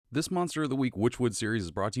This Monster of the Week Witchwood series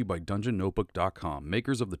is brought to you by DungeonNotebook.com,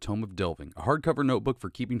 makers of the Tome of Delving, a hardcover notebook for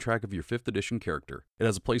keeping track of your 5th edition character. It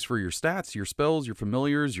has a place for your stats, your spells, your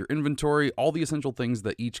familiars, your inventory, all the essential things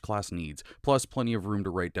that each class needs, plus plenty of room to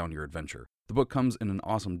write down your adventure. The book comes in an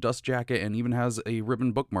awesome dust jacket and even has a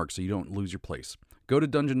ribbon bookmark so you don't lose your place. Go to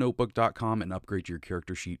DungeonNotebook.com and upgrade your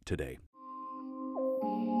character sheet today.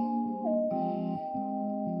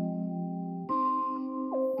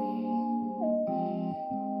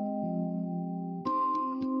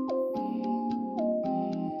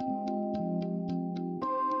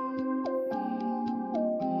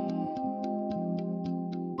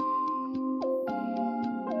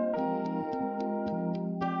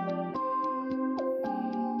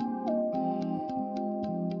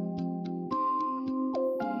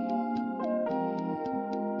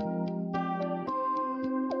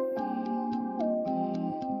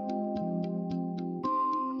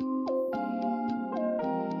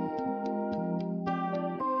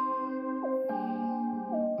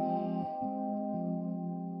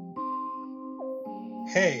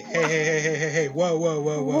 Hey,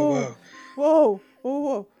 whoa.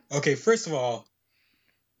 Whoa. Okay, first of all,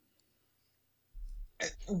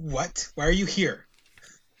 what? Why are you here?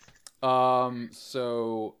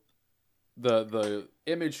 So the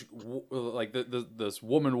image, like this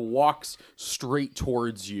woman walks straight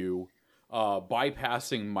towards you,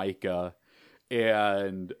 bypassing Micah,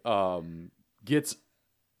 and gets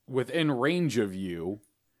within range of you,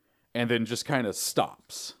 and then just kind of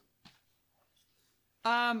stops.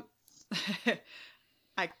 I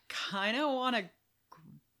kind of want to,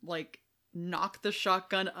 knock the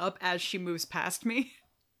shotgun up as she moves past me.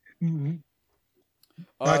 Mm-hmm.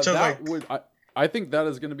 I think that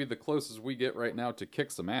is going to be the closest we get right now to kick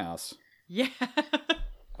some ass. Yeah.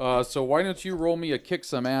 So why don't you roll me a kick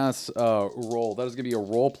some ass roll? That is going to be a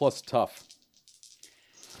roll plus tough.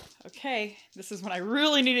 Okay, this is when I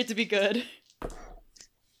really need it to be good.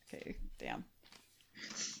 Okay, damn.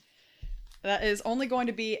 That is only going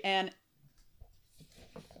to be an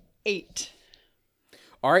 8.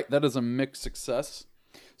 All right, that is a mixed success.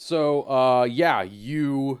 So,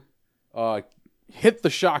 you hit the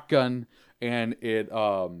shotgun and it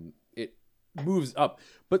moves up.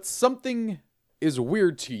 But something is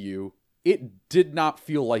weird to you. It did not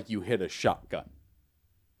feel like you hit a shotgun.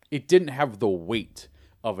 It didn't have the weight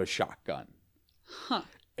of a shotgun. Huh.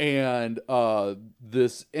 And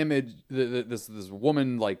this image, this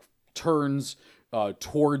woman turns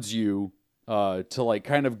towards you to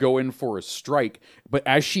kind of go in for a strike, but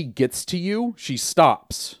as she gets to you, she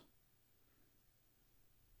stops.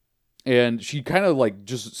 And she kind of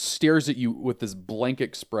just stares at you with this blank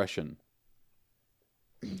expression.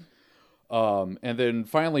 And then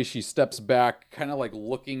finally she steps back, kind of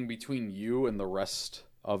looking between you and the rest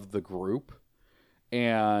of the group.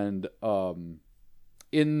 And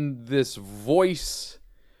in this voice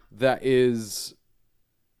that is,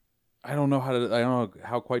 I don't know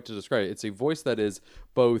how quite to describe it. It's a voice that is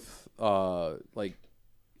both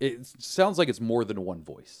it sounds like it's more than one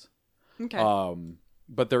voice. Okay.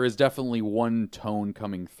 But there is definitely one tone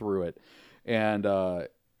coming through it. And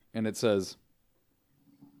it says,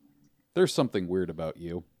 "There's something weird about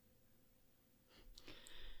you."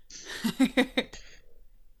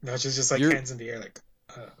 No, she's just hands in the air,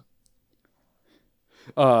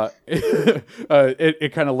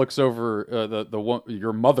 it kind of looks over the one,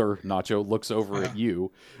 your mother, Nacho, looks over at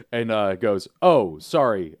you and goes, "Oh,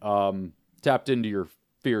 sorry, tapped into your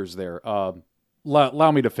fears there.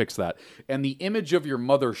 Allow me to fix that." And the image of your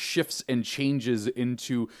mother shifts and changes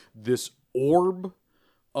into this orb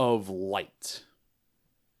of light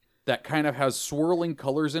that kind of has swirling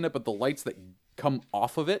colors in it, but the lights that come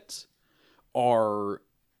off of it are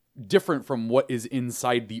different from what is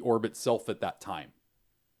inside the orb itself at that time.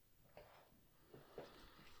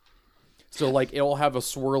 So it'll have a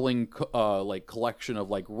swirling collection of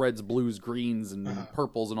reds, blues, greens, and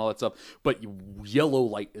purples and all that stuff, but yellow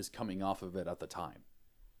light is coming off of it at the time.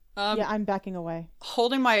 Yeah, I'm backing away.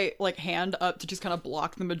 Holding my hand up to just kind of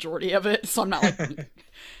block the majority of it, so I'm not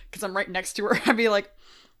because I'm right next to her. I'd be like,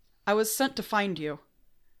 "I was sent to find you.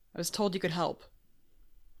 I was told you could help."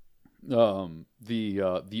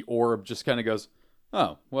 The orb just kind of goes,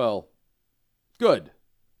 "Oh, well, good.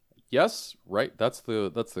 Yes, right. That's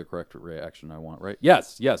the correct reaction I want, right?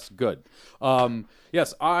 Yes, good.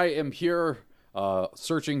 Yes, I am here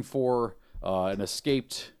searching for an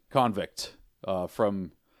escaped convict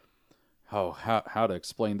from how to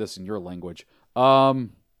explain this in your language.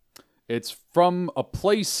 It's from a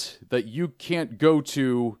place that you can't go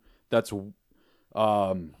to. That's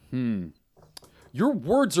your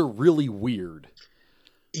words are really weird.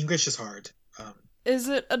 English is hard. Is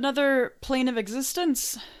it another plane of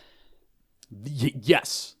existence?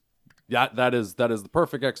 Yes. That is the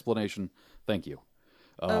perfect explanation. Thank you.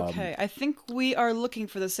 Okay, I think we are looking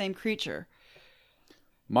for the same creature.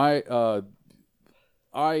 I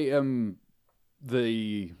am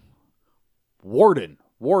the warden.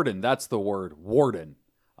 Warden, that's the word. Warden.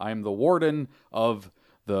 I am the warden of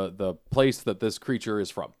the place that this creature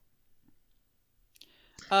is from.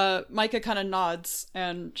 Micah kind of nods,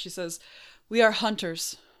 and she says, "We are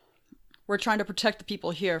hunters. We're trying to protect the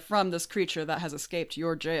people here from this creature that has escaped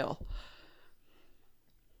your jail."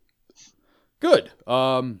 Good.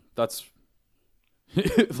 That's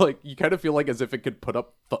like you kind of feel like as if it could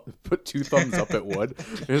put two thumbs up. It would.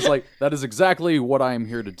 It's like that is exactly what I am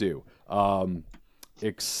here to do.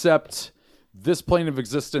 Except this plane of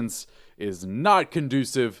existence is not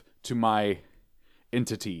conducive to my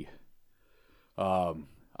entity.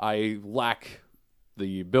 I lack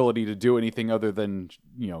the ability to do anything other than,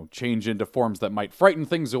 change into forms that might frighten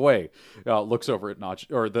things away. Looks over at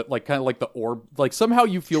Nacho, or kind of like the orb. Like somehow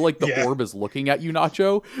you feel like the orb is looking at you,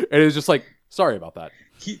 Nacho, and it's just like, sorry about that.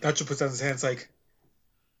 Nacho puts down his hands like,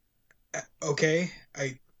 okay,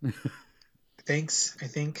 thanks, I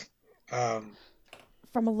think.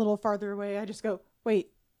 From a little farther away, I just go,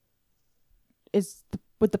 wait,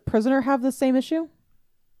 would the prisoner have the same issue?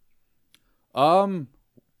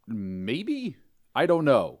 Maybe? I don't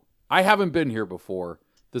know. I haven't been here before.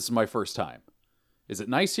 This is my first time. Is it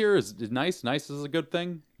nice here? Is it nice? Nice is a good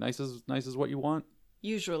thing? Nice is what you want?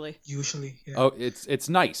 Usually, yeah. Oh, it's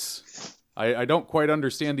nice. I don't quite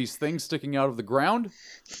understand these things sticking out of the ground,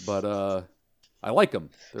 but I like them.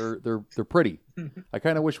 They're pretty. I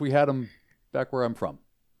kind of wish we had them back where I'm from.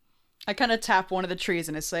 I kind of tap one of the trees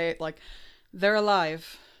and I say, like, they're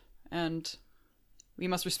alive, and we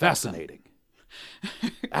must respect them. Fascinating.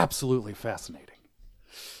 Absolutely fascinating.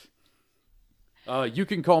 You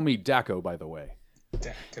can call me Daco, by the way.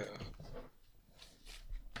 Daco.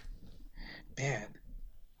 Man,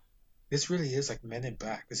 this really is like Men in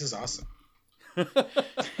Black. This is awesome. But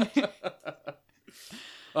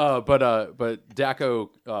Daco,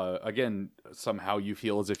 again, somehow you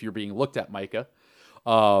feel as if you're being looked at, Micah.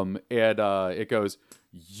 And it goes,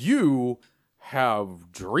 you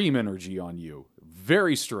have dream energy on you.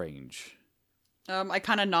 Very strange. I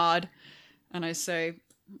kind of nod, and I say,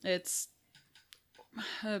 it's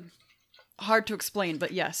hard to explain,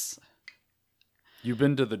 but yes. You've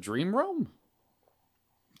been to the dream realm?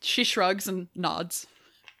 She shrugs and nods.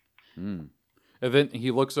 And then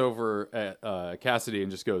he looks over at Cassidy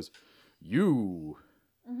and just goes, you.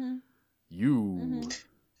 Mm-hmm. You.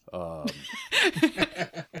 No,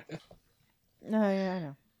 yeah, I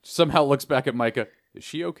know. Somehow looks back at Micah. Is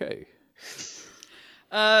she okay?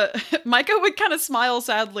 Micah would kind of smile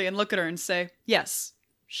sadly and look at her and say, yes,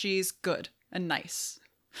 she's good and nice.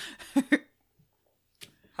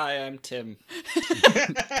 Hi, I'm Tim.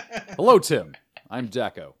 Hello, Tim. I'm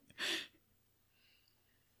Daco.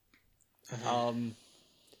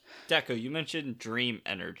 Daco, you mentioned dream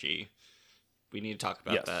energy. We need to talk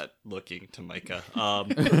about that, looking to Micah.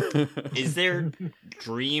 Is there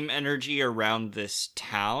dream energy around this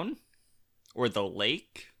town? Or the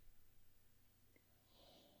lake?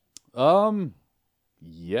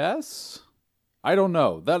 Yes? I don't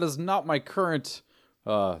know. That is not my current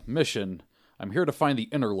mission. I'm here to find the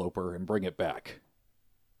interloper and bring it back.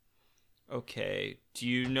 Okay. Do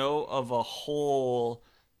you know of a hole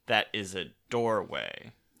that is a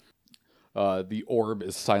doorway? The orb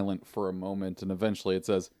is silent for a moment, and eventually it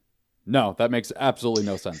says, no, that makes absolutely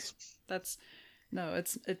no sense.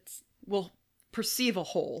 We'll perceive a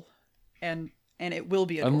hole, and it will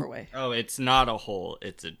be a doorway. Oh, it's not a hole,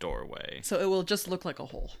 it's a doorway. So it will just look like a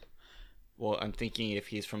hole. Well, I'm thinking if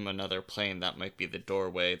he's from another plane, that might be the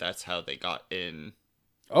doorway. That's how they got in.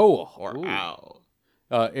 Oh. Or out.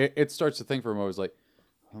 It starts to think for a moment, like,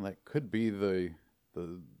 well, that could be the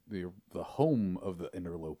home of the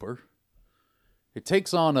interloper. It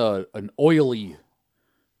takes on an oily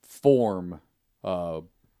form to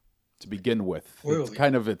begin with. Oily. It's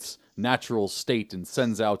kind of its natural state and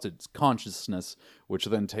sends out its consciousness, which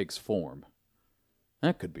then takes form.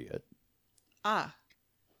 That could be it. Ah.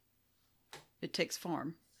 It takes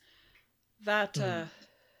form. That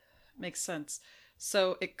makes sense.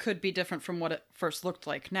 So it could be different from what it first looked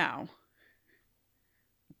like now.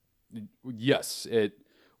 Yes,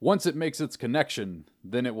 once it makes its connection,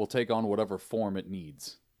 then it will take on whatever form it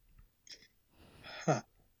needs. Huh.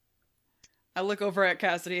 I look over at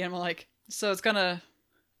Cassidy and I'm like, so it's gonna...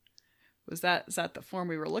 is that the form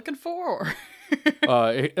we were looking for? Or...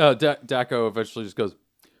 Daco eventually just goes,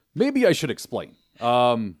 maybe I should explain.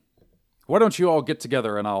 Why don't you all get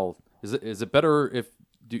together and I'll Is it better if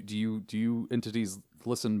do you entities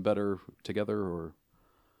listen better together or?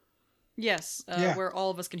 Yes, Yeah. where all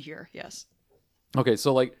of us can hear. Yes. Okay,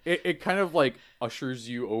 so like it kind of like ushers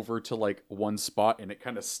you over to like one spot, and it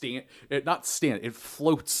kind of it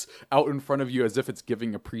floats out in front of you as if it's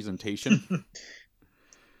giving a presentation.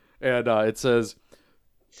 And it says,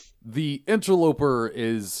 the interloper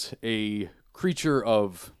is a creature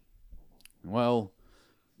of, well,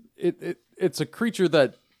 it's a creature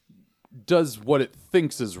that does what it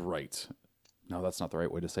thinks is right. No, that's not the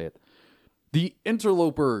right way to say it. The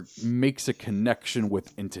interloper makes a connection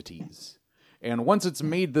with entities. And once it's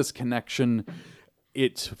made this connection,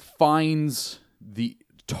 it finds the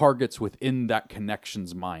targets within that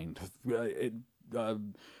connection's mind. It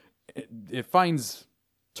finds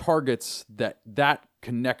targets that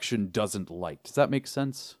connection doesn't like. Does that make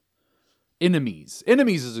sense? Enemies.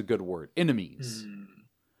 Enemies is a good word. Enemies.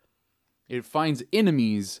 It finds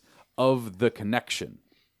enemies of the connection.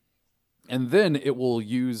 And then it will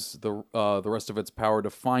use the rest of its power to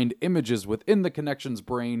find images within the connection's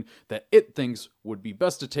brain that it thinks would be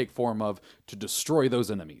best to take form of to destroy those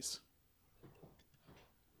enemies.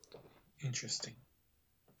 Interesting.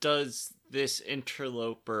 Does this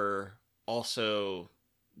interloper also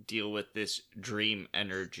deal with this dream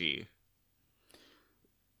energy?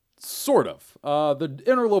 Sort of. The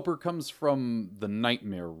interloper comes from the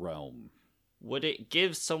nightmare realm. Would it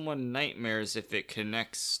give someone nightmares if it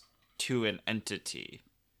connects to an entity?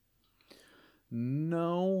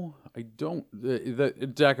 No, I don't.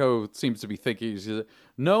 Daco seems to be thinking. He says,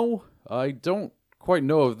 no, I don't quite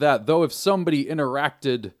know of that. Though if somebody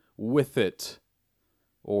interacted with it,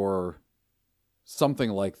 or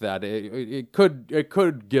something like that, it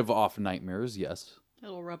could give off nightmares. Yes,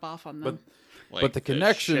 It'll rub off on them. Like the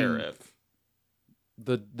connection- sheriff.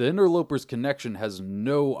 the interloper's connection has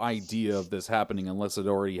no idea of this happening unless it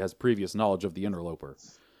already has previous knowledge of the interloper.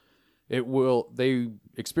 They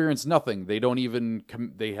experience nothing. They don't even,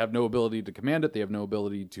 they have no ability to command it. They have no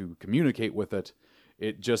ability to communicate with it.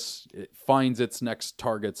 It finds its next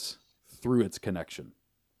targets through its connection.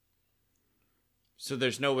 So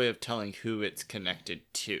there's no way of telling who it's connected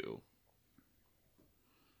to.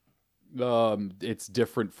 It's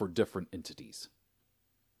different for different entities.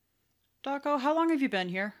 Daco, how long have you been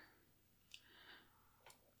here?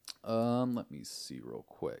 Let me see real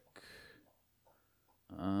quick.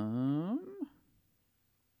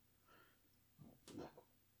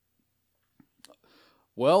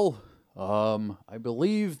 Well, I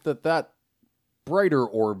believe that brighter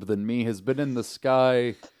orb than me has been in the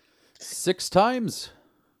sky 6 times.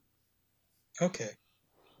 Okay.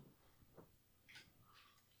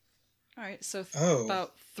 All right, so Oh.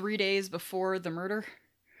 about 3 days before the murder.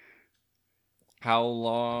 How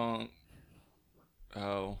long?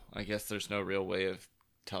 Oh, I guess there's no real way of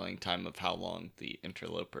telling time of how long the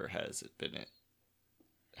interloper has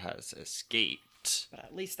escaped. But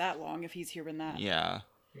at least that long if he's hearing that. Yeah.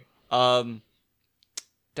 Daco,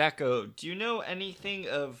 do you know anything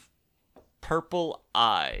of purple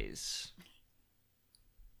eyes?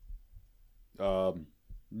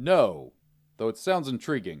 No. Though it sounds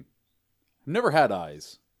intriguing. Never had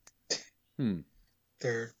eyes.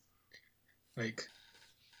 They're like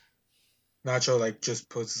Nacho like just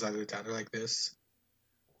puts his eyes down. They're like this.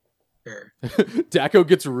 They're Daco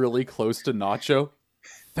gets really close to Nacho.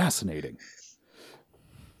 Fascinating.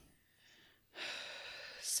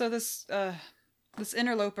 So this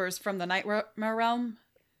interloper is from the Nightmare Realm,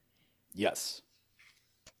 Yes.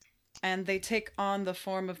 and they take on the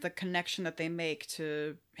form of the connection that they make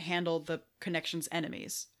to handle the connection's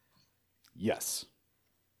enemies. Yes.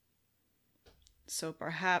 So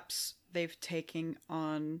perhaps they've taken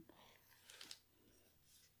on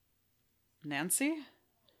Nancy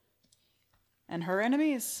and her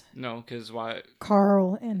enemies. No, because why?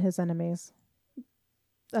 Carl and his enemies.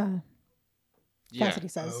 Yeah, Cassidy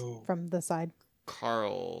says Oh. from the side.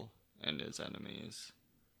 Carl and his enemies.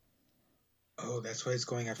 oh, that's why it's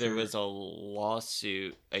going after There was a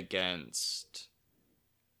lawsuit against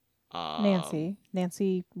Nancy.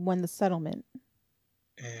 Nancy won the settlement.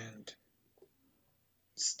 and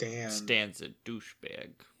Stan Stan's a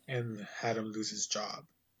douchebag. and had him lose his job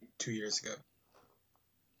 2 years ago.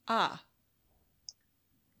 Ah.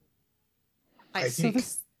 I I see. So think-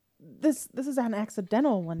 this is an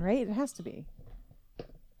accidental one, right? It has to be.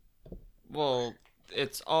 Well,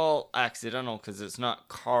 it's all accidental because it's not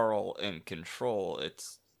Carl in control.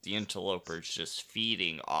 It's the interlopers just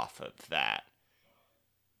feeding off of that.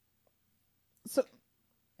 So,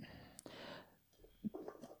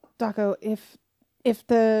 Daco, if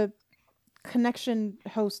the connection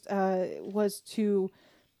host was to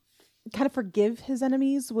kind of forgive his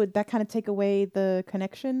enemies? Would that kind of take away the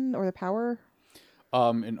connection or the power?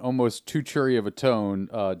 In almost too cheery of a tone,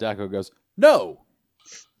 Daco goes, "No."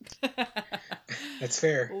 That's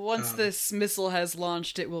fair. Once this missile has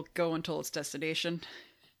launched, it will go until its destination.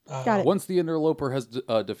 Got it. Once the interloper has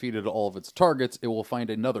defeated all of its targets, it will find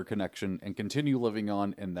another connection and continue living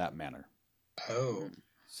on in that manner. Oh,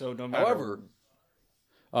 So no matter.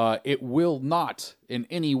 However, it will not in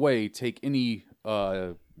any way take any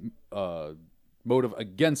motive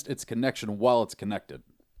against its connection while it's connected.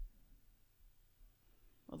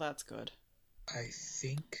 Well, that's good. I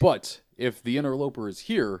think. But if the interloper is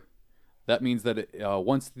here, that means that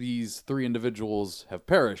once these 3 individuals have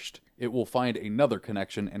perished, it will find another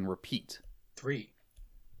connection and repeat. 3.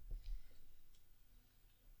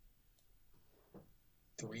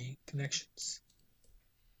 3 connections.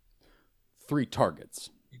 3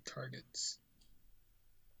 targets. 3 targets.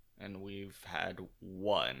 And we've had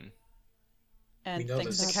 1. And We know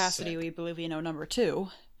thanks this to is Cassidy, set. we believe we know number 2.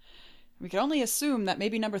 We can only assume that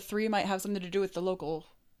maybe number 3 might have something to do with the local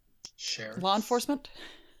Sheriff. law enforcement.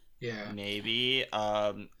 Yeah. Maybe.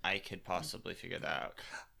 I could possibly figure that out.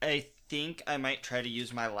 I think I might try to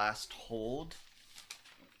use my last hold.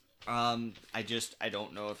 I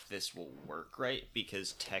don't know if this will work right,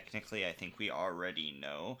 because technically I think we already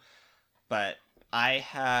know. But I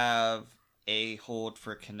have a hold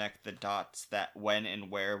for connect the dots that when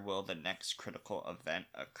and where will the next critical event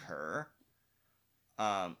occur.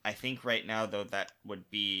 I think right now, though, that would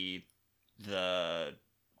be the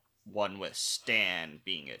one with Stan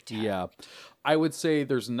being attacked. Yeah. I would say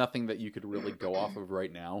there's nothing that you could really go off of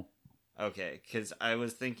right now. Okay, because I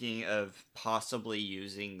was thinking of possibly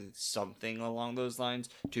using something along those lines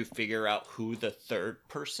to figure out who the third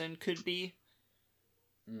person could be.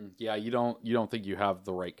 Yeah, you don't think you have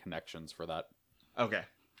the right connections for that. Okay.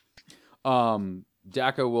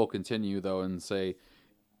 Daco will continue though and say,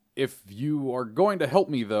 if you are going to help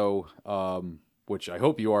me though, which I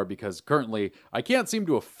hope you are, because currently I can't seem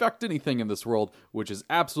to affect anything in this world, which is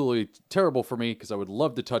absolutely terrible for me because I would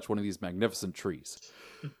love to touch one of these magnificent trees.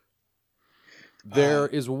 There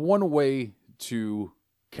is one way to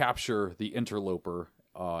capture the interloper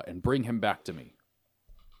and bring him back to me.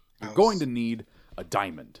 You're going to need a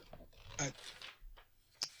diamond.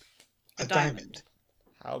 A diamond.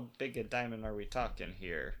 How big a diamond are we talking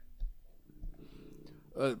here?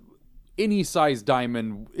 Any size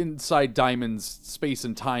diamond, inside diamonds, space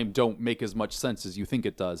and time don't make as much sense as you think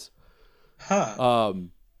it does. Huh.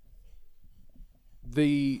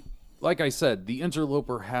 Like I said, the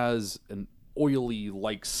interloper has an oily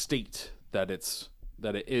like state that it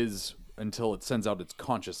is until it sends out its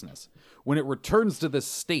consciousness. When it returns to this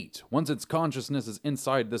state, once its consciousness is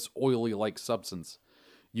inside this oily like substance,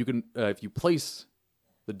 you can if you place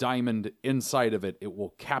the diamond inside of it, it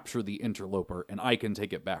will capture the interloper and I can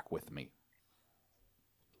take it back with me.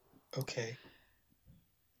 Okay.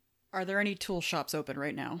 Are there any tool shops open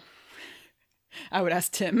right now? I would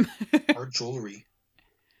ask Tim. Or jewelry.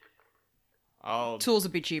 I'll Tools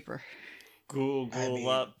would be cheaper. Google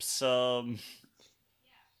up some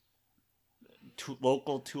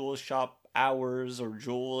local tool shop hours or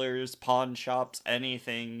jewelers, pawn shops,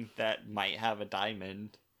 anything that might have a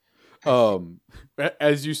diamond.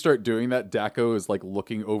 As you start doing that, Daco is like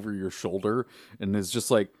looking over your shoulder and is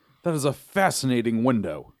just like, that is a fascinating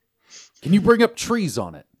window. Can you bring up trees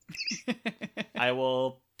on it? I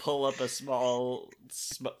will pull up a small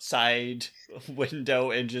side window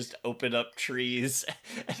and just open up trees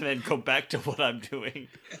and then go back to what I'm doing.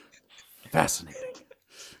 Fascinating.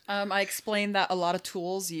 I explained that a lot of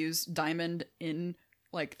tools use diamond in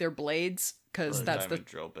like their blades because that's the diamond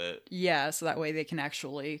drill bit. Yeah, so that way they can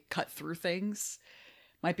actually cut through things.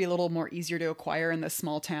 Might be a little more easier to acquire in this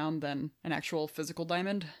small town than an actual physical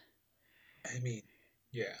diamond. I mean,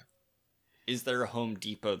 yeah. Is there a Home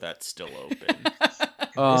Depot that's still open?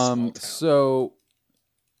 So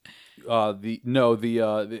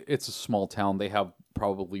it's a small town. They have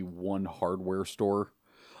probably one hardware store.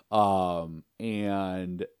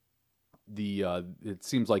 And it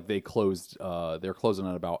seems like they're closing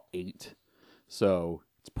at about 8. So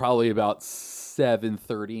it's probably about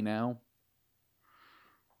 7:30 now.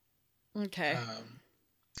 Okay.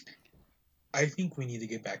 I think we need to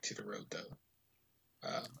get back to the road though.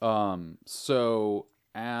 So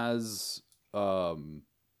as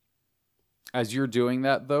you're doing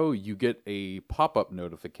that though, you get a pop-up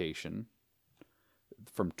notification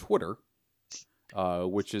from Twitter,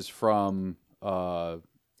 which is from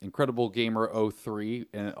Incredible Gamer 03,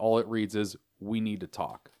 and all it reads is, "We need to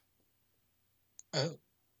talk." Oh.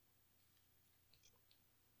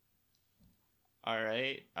 All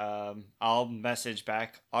right. I'll message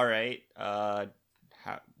back. All right. How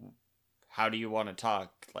do you want to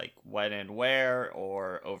talk? Like when and where,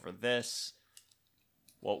 or over this?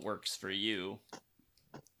 What works for you?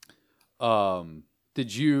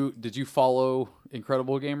 Did you follow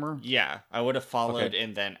Incredible Gamer? Yeah, I would have followed Okay.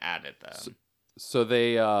 and then added them. So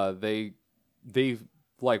they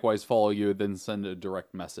likewise follow you, then send a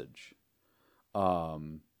direct message,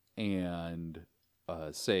 and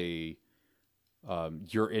say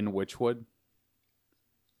you're in Witchwood.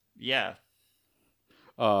 Yeah.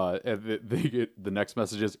 And they get the next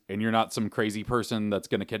message is, and you're not some crazy person that's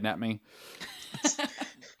gonna kidnap me.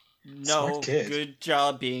 No, Smart kid. good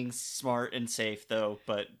job being smart and safe, though.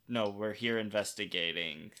 But no, we're here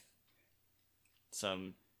investigating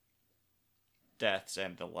some deaths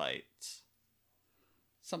and the lights.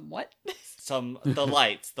 Somewhat. The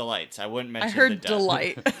lights. I wouldn't mention I heard the deaths.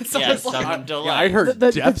 delight. So I Yeah, was like, some delight. Yeah, I heard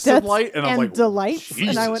The deaths deaths and light, and I'm and like, delights, Jesus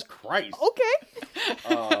and I went, Christ.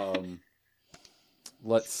 Okay.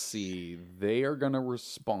 Let's see. They are gonna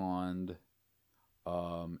respond,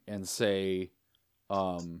 and say,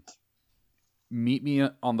 meet me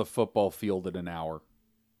on the football field in an hour.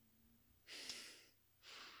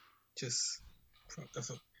 Just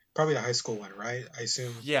probably the high school one, right? I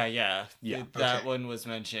assume. Yeah. Yeah. That Okay. one was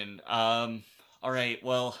mentioned. All right.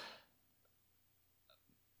 Well,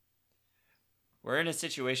 we're in a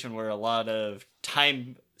situation where a lot of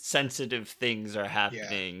time-sensitive things are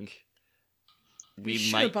happening. we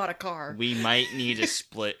should have bought a car. We might need to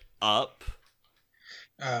split up.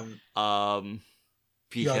 Because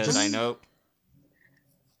just- I know.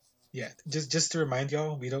 Yeah, just to remind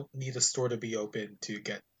y'all, we don't need a store to be open to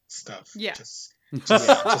get stuff. Yeah. Just saying.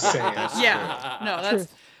 Yeah. No, that's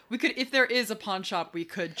Truth. we could if there is a pawn shop, we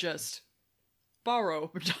could just borrow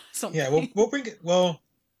something. Yeah, we'll bring it. Well,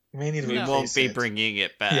 we may need to We No. won't replace be it. bringing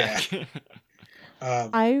it back.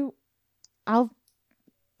 I'll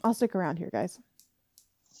stick around here, guys.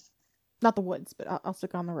 Not the woods, but I'll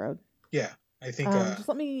stick on the road. Yeah, I think. Just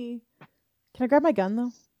let me. Can I grab my gun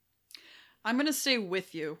though? I'm gonna stay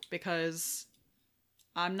with you because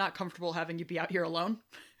I'm not comfortable having you be out here alone.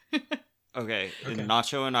 Okay, Okay.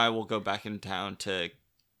 Nacho and I will go back in town to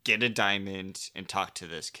get a diamond and talk to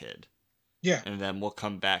this kid. Yeah, And then we'll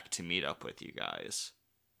come back to meet up with you guys.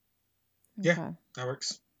 Yeah. Okay. that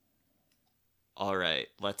works. All right,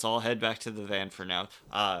 let's all head back to the van for now.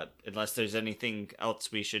 Unless there's anything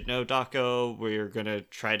else we should know, Daco, we're gonna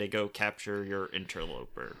try to go capture your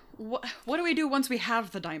interloper. What do we do once we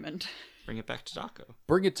have the diamond? Bring it back to Daco.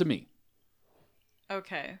 Bring it to me.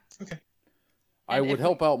 Okay. Okay. I And would if we-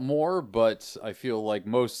 help out more, but I feel like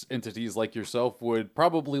most entities like yourself would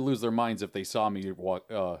probably lose their minds if they saw me walk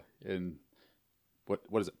in what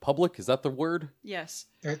is it? Public? Is that the word? Yes.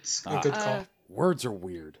 That's a good call. Words are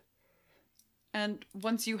weird. And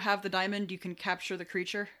once you have the diamond, you can capture the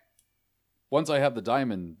creature. Once I have the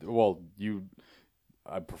diamond, well,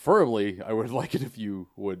 preferably I would like it if you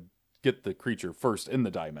would get the creature first in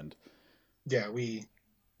the diamond Yeah, we.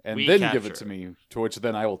 and We then give it capture to me, to which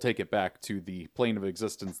then I will take it back to the plane of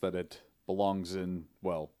existence that it belongs in,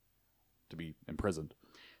 well, to be imprisoned.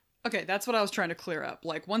 Okay, that's what I was trying to clear up.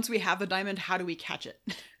 Like, once we have the diamond, how do we catch it?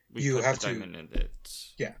 We You put have the to- diamond in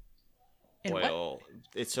its In what? oil.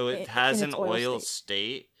 So it In has an its oil oil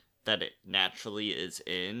state. state that it naturally is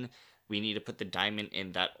in. We need to put the diamond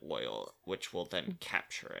in that oil, which will then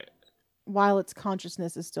capture it. While its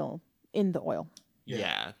consciousness is still in the oil. Yeah.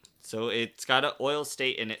 Yeah. So it's got an oil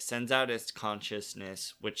state and it sends out its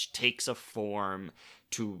consciousness, which takes a form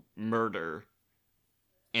to murder.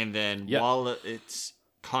 And then Yeah. while its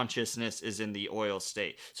consciousness is in the oil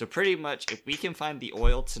state. So pretty much if we can find the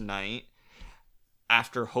oil tonight,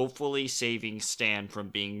 after hopefully saving Stan from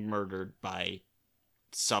being murdered by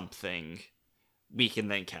something, we can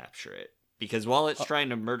then capture it. Because while it's trying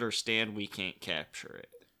to murder Stan, we can't capture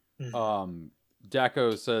it.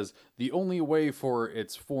 Daco says the only way for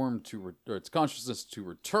its form or its consciousness to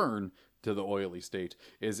return to the oily state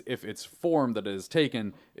is if its form that it has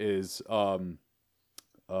taken is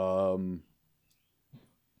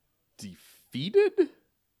defeated.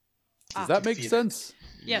 Does that make defeated. sense?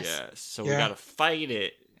 Yes. So we Yeah. gotta fight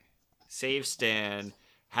it, save Stan,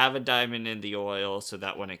 have a diamond in the oil so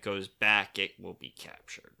that when it goes back, it will be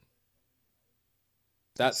captured.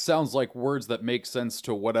 That sounds like words that make sense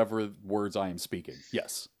to whatever words I am speaking.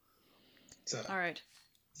 Yes. It's a All right.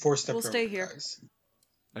 4-step We'll stay program, here. guys.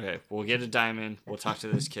 Okay, we'll get a diamond. We'll talk to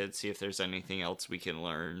this kid, see if there's anything else we can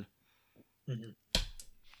learn. Mhm.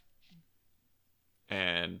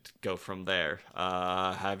 And go from there.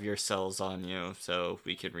 Have your cells on you so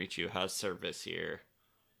we can reach you. How's service here?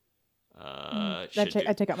 I should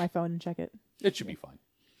do. take out my phone and check it. It should be fine.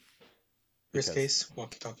 Wrist case,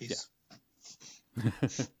 walkie-talkies.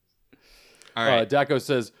 All right. Daco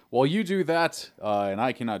says, while you do that, and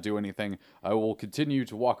I cannot do anything, I will continue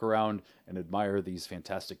to walk around and admire these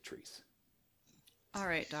fantastic trees. All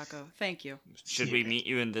right, Daco. Thank you. Should we meet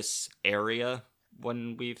you in this area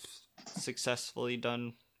when we've successfully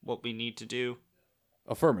done what we need to do?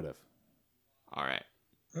 Affirmative. All right.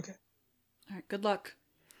 Okay. All right. Good luck.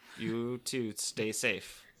 You too. Stay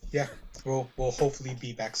safe. Yeah, we'll hopefully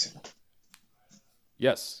be back soon.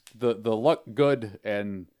 Yes, the luck good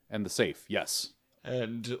and the safe. Yes.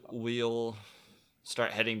 And we'll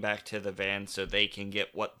start heading back to the van so they can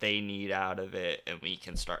get what they need out of it, and we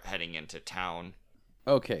can start heading into town.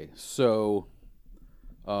 Okay, so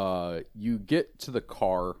you get to the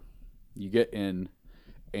car, you get in,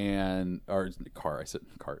 and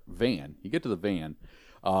van. You get to the van,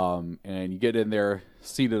 and you get in there,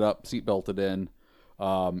 seated up, seat belted in,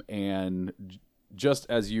 and just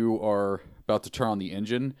as you are about to turn on the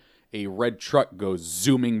engine, a red truck goes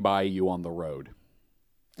zooming by you on the road.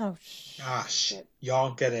 Oh, shit. Ah, shit.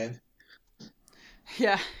 Y'all get in.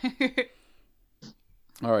 Yeah.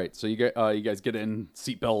 All right, so you guys get in,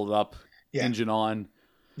 seat belted up, Yeah. engine on.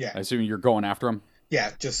 Yeah. I assume you're going after him.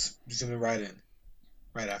 Yeah, just zooming right in.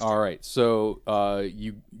 Right after. All right, so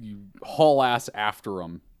you haul ass after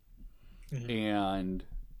him, and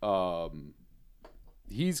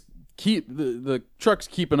the truck's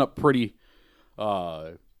keeping up pretty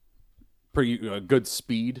good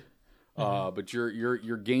speed, but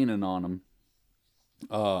you're gaining on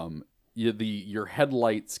him. Your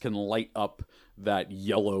headlights can light up that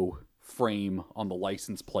yellow frame on the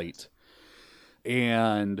license plate,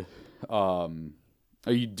 and are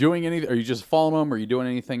you doing anything? Are you just following them? Are you doing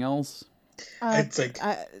anything else? It's like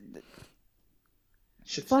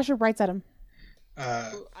shit. Flash your brights at him.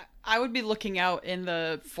 I would be looking out in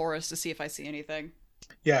the forest to see if I see anything.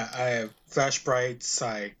 Yeah, I flash brights.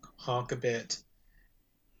 I honk a bit.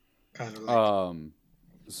 Kind of like.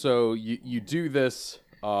 So you do this.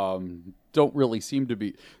 Don't really seem to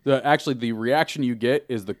be the reaction you get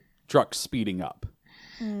is the truck speeding up.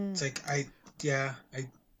 It's like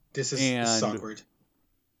this is awkward.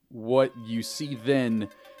 What you see then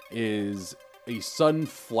is a sudden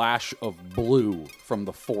flash of blue from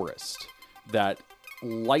the forest that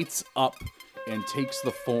lights up and takes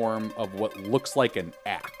the form of what looks like an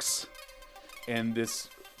axe. And this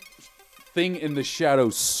thing in the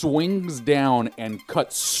shadows swings down and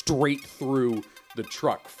cuts straight through the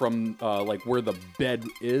truck from like where the bed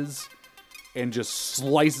is and just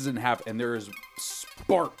slices in half, and there's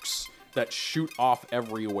sparks that shoot off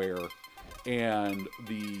everywhere, and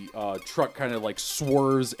the truck kind of like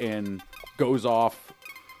swerves and goes off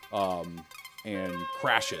and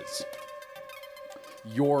crashes.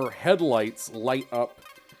 Your headlights light up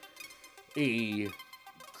a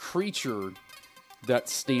creature that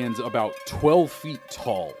stands about 12 feet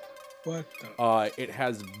tall. What the? It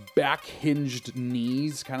has back-hinged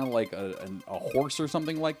knees, kind of like a horse or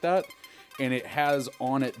something like that. And it has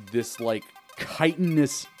on it this, like,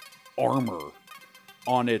 chitinous armor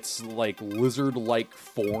on its, like, lizard-like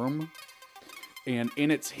form. And in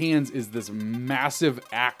its hands is this massive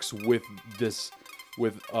axe with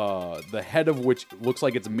the head of which looks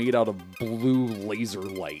like it's made out of blue laser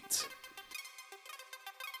light.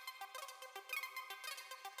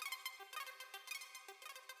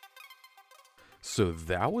 So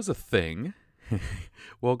that was a thing.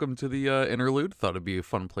 Welcome to the interlude. Thought it'd be a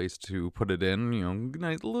fun place to put it in. You know,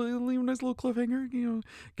 nice little cliffhanger. You know,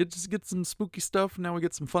 get some spooky stuff. Now we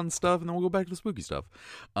get some fun stuff, and then we'll go back to the spooky stuff.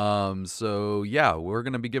 So yeah, we're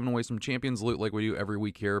gonna be giving away some Champions loot like we do every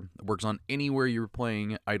week here. It works on anywhere you're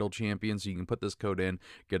playing Idle Champions, so you can put this code in,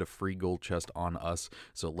 get a free gold chest on us.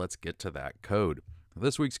 So let's get to that code.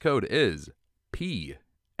 This week's code is PFFT.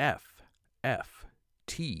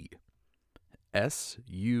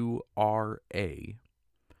 SURAAWDL.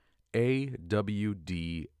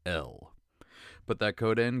 Put that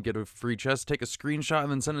code in, get a free chest, take a screenshot,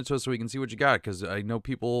 and then send it to us so we can see what you got, because I know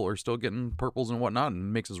people are still getting purples and whatnot, and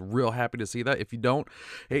it makes us real happy to see that. If you don't,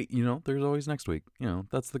 hey, you know, there's always next week. You know,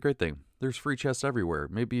 that's the great thing. There's free chests everywhere.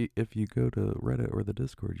 Maybe if you go to Reddit or the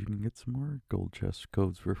Discord, you can get some more gold chest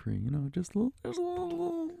codes for free. You know, just there's a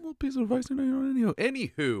little piece of advice.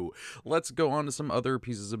 Anywho, let's go on to some other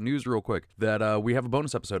pieces of news real quick. That we have a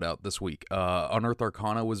bonus episode out this week. Unearthed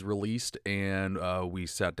Arcana was released, and we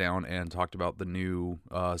sat down and talked about the new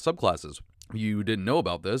subclasses. you didn't know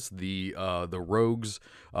about this, the Rogues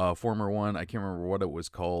former one, I can't remember what it was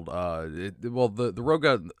called. The Rogue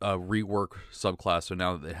got a rework subclass, so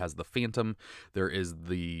now it has the Phantom. There is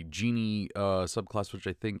the Genie subclass, which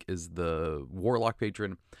I think is the Warlock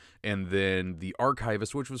Patron, and then the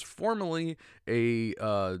Archivist, which was formerly a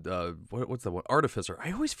what's the one? Artificer.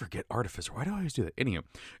 I always forget Artificer. Why do I always do that? Anyhow,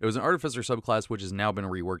 it was an Artificer subclass, which has now been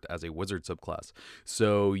reworked as a Wizard subclass.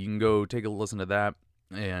 So you can go take a listen to that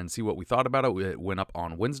and see what we thought about it. It went up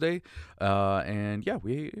on Wednesday, and yeah,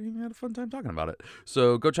 we had a fun time talking about it.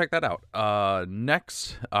 So go check that out.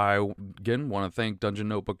 Next, I again want to thank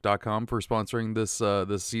DungeonNotebook.com for sponsoring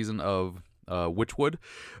this season of Witchwood.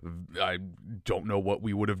 I don't know what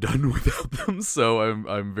we would have done without them, so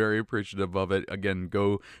I'm very appreciative of it. Again,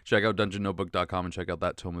 go check out DungeonNotebook.com and check out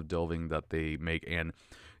that Tome of Delving that they make, and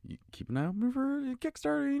keep an eye out for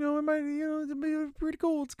Kickstarter. It might, it'll be pretty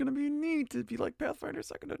cool. It's gonna be neat if you like Pathfinder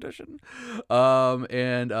 2nd Edition.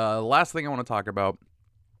 And last thing I want to talk about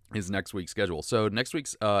is next week's schedule. So next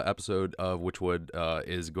week's episode of Witchwood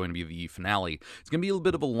is going to be the finale. It's going to be a little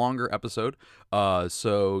bit of a longer episode,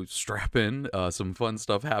 so strap in. Some fun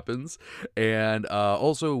stuff happens. And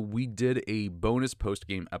also, we did a bonus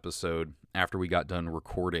post-game episode after we got done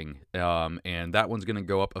recording, and that one's going to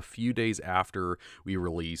go up a few days after we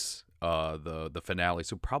release the finale.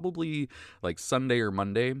 So probably like Sunday or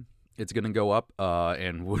Monday, it's going to go up,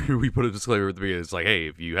 and we put a disclaimer at the beginning. It's like, hey,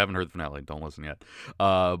 if you haven't heard the finale, don't listen yet.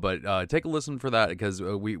 But take a listen for that, because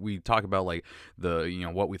we talk about like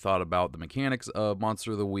what we thought about the mechanics of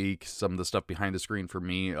Monster of the Week, some of the stuff behind the screen for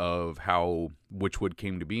me of how Witchwood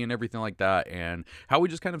came to be and everything like that, and how we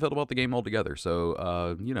just kind of felt about the game altogether.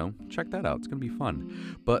 So, check that out. It's going to be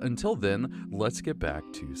fun. But until then, let's get back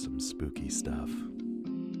to some spooky stuff.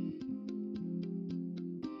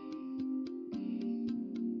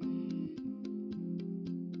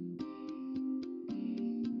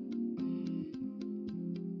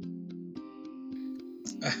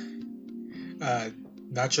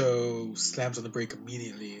 Nacho slams on the brake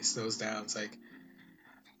immediately, slows down. It's like,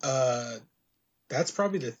 that's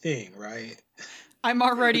probably the thing, right? I'm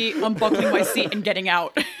already unbuckling my seat and getting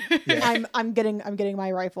out. Yeah. I'm getting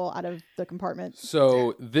my rifle out of the compartment.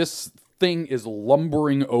 So this thing is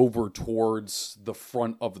lumbering over towards the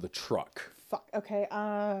front of the truck. Fuck. Okay.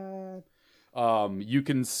 You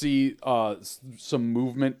can see some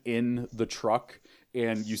movement in the truck,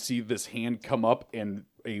 and you see this hand come up, and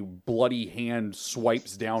a bloody hand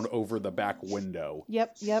swipes down over the back window.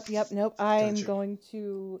 Yep. Nope. I'm Gotcha. going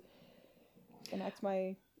to enact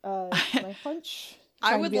my my hunch. I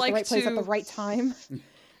Trying would to be at like the right place at to- the right time.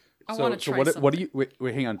 I want to try something. what do you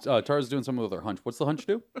wait, hang on. Tara's doing something with her hunch. What's the hunch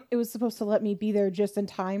do? It was supposed to let me be there just in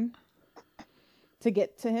time to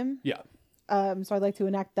get to him. Yeah. So I'd like to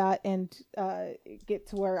enact that and get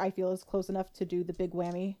to where I feel is close enough to do the big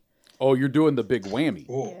whammy. Oh, you're doing the big whammy.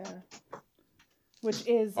 Cool. Yeah. Which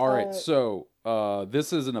is All right, so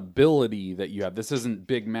this is an ability that you have. This isn't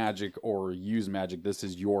big magic or use magic. This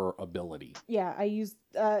is your ability. yeah, I use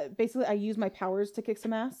basically I use my powers to kick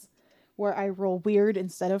some ass, where I roll weird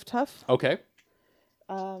instead of tough. Okay.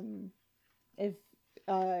 If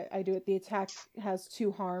I do it, the attack has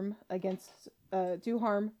 2 harm against 2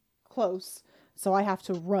 harm close, so I have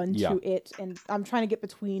to run Yeah. to it, and I'm trying to get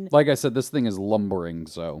between. Like I said, this thing is lumbering,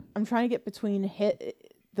 so. I'm trying to get between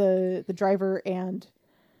the driver and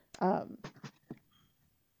the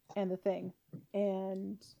thing,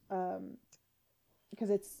 and because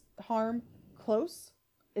it's harm close,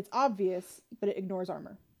 it's obvious, but it ignores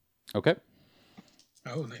armor. Okay.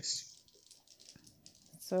 Oh, nice.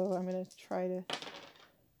 So I'm gonna try to.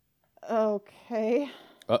 Okay.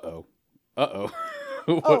 Uh-oh. Uh-oh.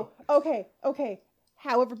 Oh, okay.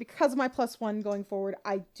 However, because of my +1 going forward,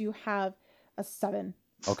 I do have a 7.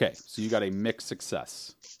 Okay, so you got a mixed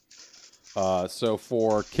success. So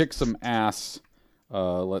for kick some ass,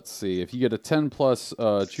 let's see. If you get a 10 plus,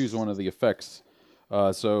 choose one of the effects.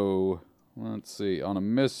 So let's see. On a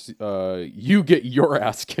miss, you get your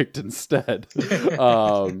ass kicked instead.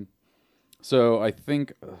 So I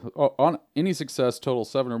think on any success, total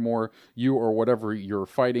 7 or more, you or whatever you're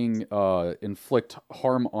fighting inflict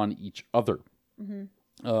harm on each other.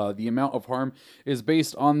 Mm-hmm. The amount of harm is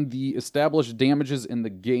based on the established damages in the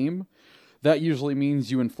game. That usually means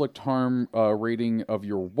you inflict harm rating of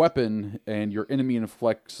your weapon, and your enemy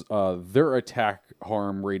inflicts their attack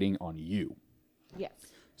harm rating on you. Yes.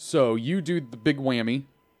 So you do the big whammy.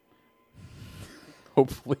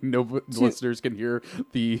 Hopefully no listeners can hear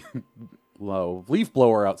the leaf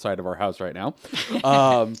blower outside of our house right now.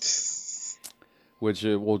 Which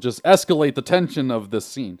will just escalate the tension of this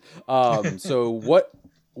scene. So what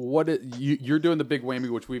you're doing the big whammy,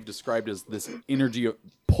 which we've described as this energy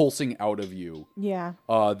pulsing out of you. Yeah.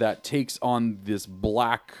 That takes on this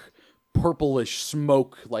black, purplish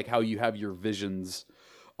smoke, like how you have your visions,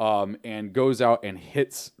 and goes out and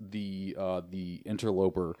hits the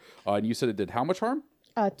interloper. And you said it did how much harm?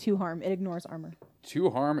 2 harm. It ignores armor. 2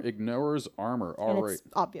 harm, ignores armor. All And right. it's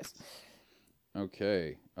obvious.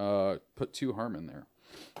 Okay. Put 2 harm in there.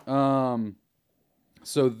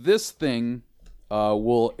 So this thing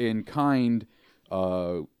will in kind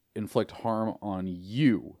inflict harm on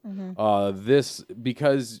you. This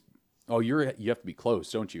because you have to be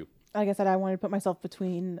close, don't you? Like I said, I wanted to put myself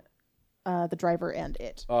between the driver and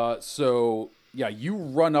it. So yeah, you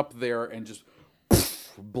run up there and just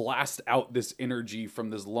blast out this energy from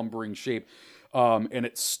this lumbering shape. And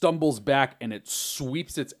it stumbles back and it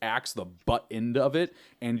sweeps its axe, the butt end of it,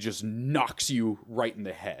 and just knocks you right in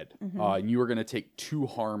the head. And you are going to take 2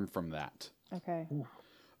 harm from that. Okay.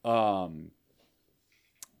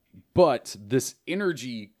 But this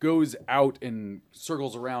energy goes out and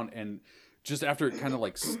circles around, and just after it kind of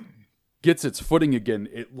like gets its footing again,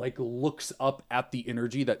 it like looks up at the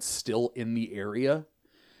energy that's still in the area,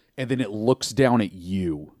 and then it looks down at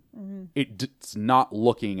you. It's not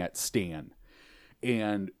looking at Stan.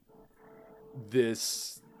 And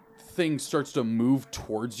this thing starts to move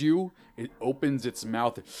towards you. It opens its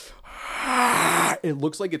mouth. It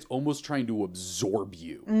looks like it's almost trying to absorb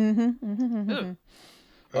you.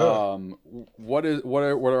 What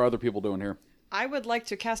are other people doing here? I would like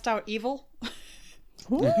to cast out evil.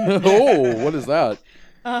 Oh, what is that?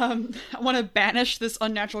 I want to banish this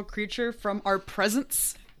unnatural creature from our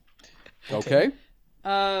presence. Okay.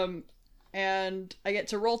 And I get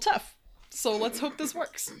to roll tough. So let's hope this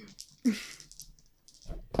works.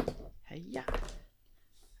 Hey-ya.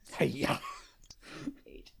 Hey-ya.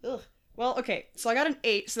 8. Ugh. Well, okay, so I got an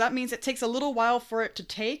 8, so that means it takes a little while for it to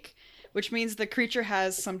take, which means the creature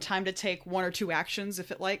has some time to take 1 or 2 actions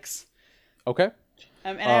if it likes. Okay.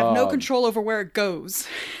 And I have no control over where it goes,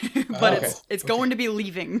 but Okay. it's going to be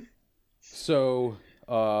leaving. So,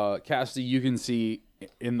 Cassidy, you can see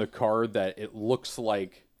in the card that it looks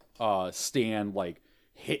like Stan like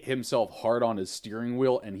hit himself hard on his steering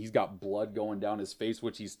wheel, and he's got blood going down his face,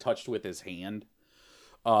 which he's touched with his hand.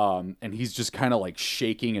 And he's just kind of like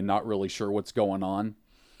shaking and not really sure what's going on.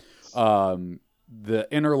 The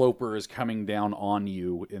interloper is coming down on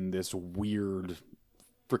you in this weird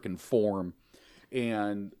freaking form.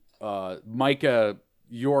 And Micah,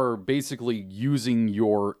 you're basically using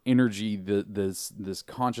your energy, this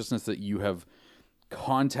consciousness that you have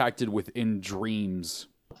contacted within dreams,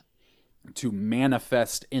 to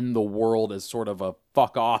manifest in the world as sort of a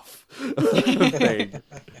fuck off thing.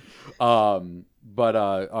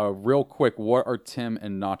 But real quick, what are Tim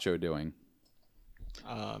and Nacho doing?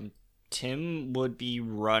 Tim would be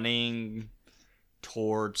running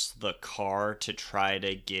towards the car to try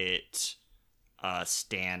to get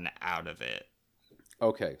Stan out of it.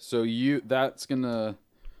 Okay, so that's gonna.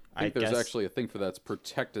 I think there's guess actually a thing for that's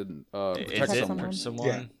protected. Is Protect it someone.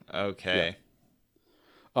 someone? Okay.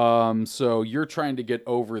 So you're trying to get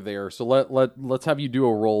over there. So let's have you do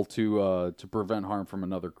a roll to prevent harm from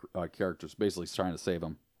another character. So basically, it's trying to save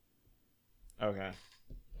him. Okay.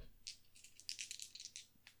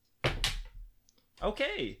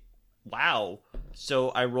 Okay. Wow. So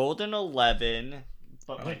I rolled an 11,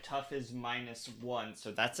 but my tough is -1,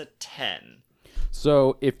 so that's a 10.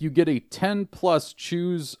 So if you get a 10 plus,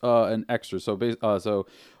 choose an extra. So it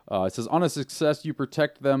says on a success you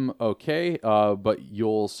protect them, okay, but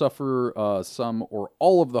you'll suffer some or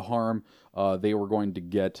all of the harm they were going to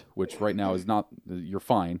get, which right now is not. You're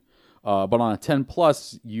fine. But on a 10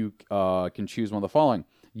 plus, you can choose one of the following: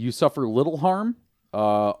 you suffer little harm.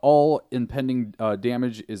 All impending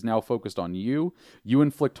damage is now focused on you. You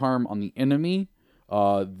inflict harm on the enemy.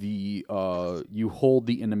 You hold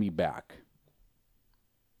the enemy back.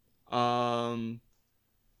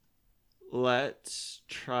 Let's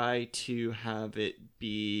try to have it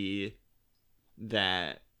be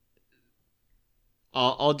that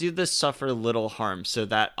I'll do the suffer little harm, so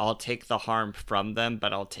that I'll take the harm from them,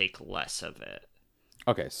 but I'll take less of it.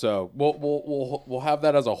 Okay, so we'll have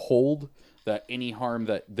that as a hold, that any harm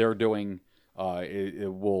that they're doing,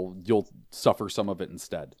 you'll suffer some of it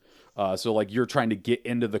instead. So like you're trying to get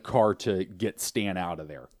into the car to get Stan out of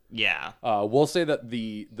there. Yeah. We'll say that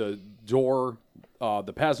the door,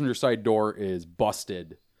 the passenger side door is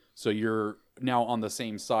busted, so you're now on the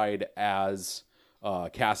same side as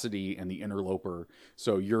Cassidy and the interloper.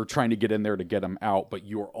 So you're trying to get in there to get him out, but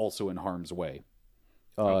you're also in harm's way.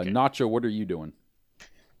 Okay. Nacho, what are you doing?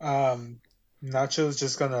 Nacho's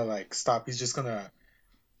just gonna like stop. He's just gonna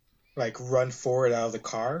like run forward out of the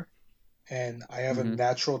car, and I have a Mhm.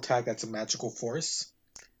 natural attack that's a magical force.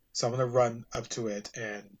 So I'm gonna run up to it,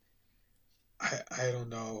 and I don't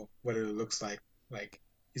know what it looks like. Like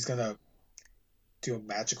he's gonna do a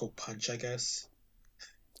magical punch, I guess.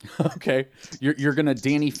 Okay, you're gonna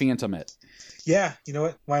Danny Phantom it. Yeah, you know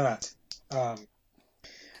what? Why not?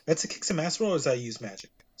 That's a kick some ass roll, or does that use magic?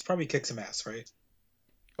 It's probably kick some ass, right?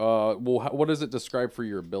 Well, what does it describe for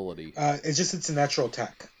your ability? It's a natural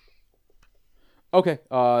attack. Okay,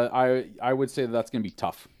 I would say that's gonna be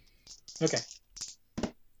tough. Okay.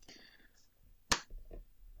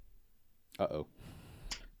 Uh-oh.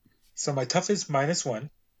 So my tough is -1.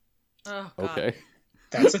 Oh, God. Okay.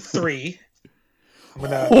 That's a 3. I'm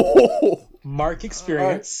gonna mark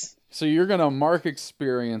experience. So you're gonna mark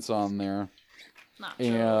experience on there, Not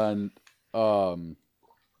sure. and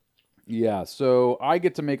yeah. So I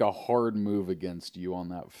get to make a hard move against you on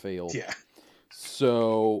that fail. Yeah.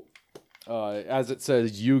 So, as it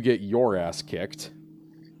says, you get your ass kicked.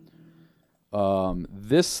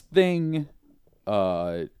 This thing,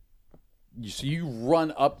 so you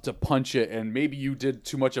run up to punch it, and maybe you did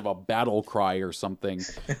too much of a battle cry or something,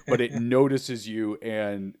 but it notices you,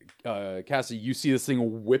 and Cassie, you see this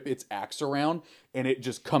thing whip its axe around, and it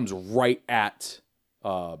just comes right at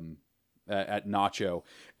Nacho,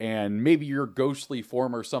 and maybe your ghostly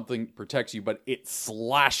form or something protects you, but it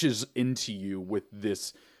slashes into you with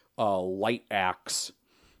this light axe,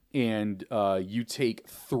 and you take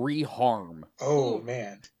 3 harm Oh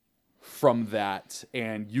man. from that,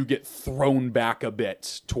 and you get thrown back a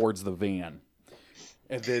bit towards the van.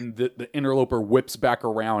 And then the interloper whips back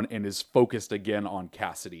around and is focused again on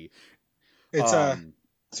Cassidy. It's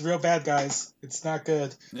real bad, guys. It's not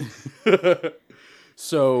good.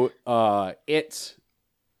 So it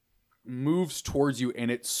moves towards you,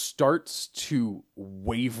 and it starts to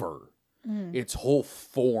waver its whole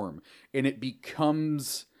form, and it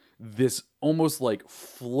becomes this almost like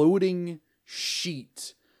floating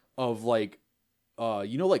sheet of like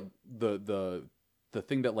like the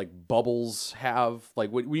thing that like bubbles have, like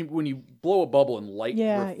when you blow a bubble and light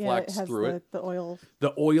reflects it has through it, the oil.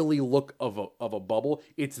 the oily look of a bubble.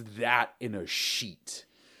 It's that in a sheet,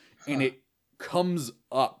 and it comes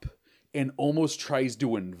up and almost tries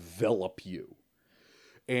to envelop you.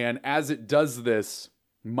 And as it does this,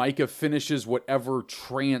 Micah finishes whatever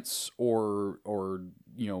trance or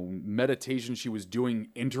meditation she was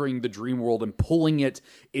doing, entering the dream world and pulling it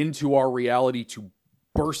into our reality to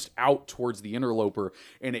burst out towards the interloper,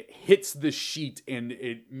 and it hits the sheet, and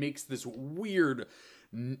it makes this weird,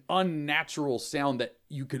 unnatural sound that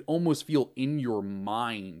you could almost feel in your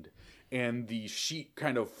mind, and the sheet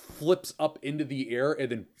kind of flips up into the air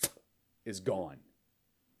and then is gone.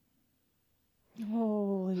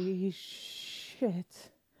 Holy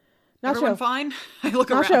shit. Everyone Nacho. fine? I look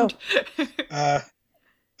Nacho. around.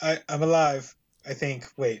 I'm alive. I think.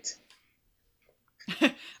 Wait.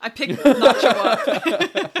 I pick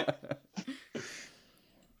Nacho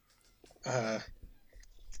up.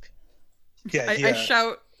 Yeah. I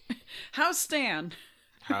shout, "How's Stan?"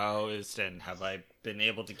 How is Stan? Have I been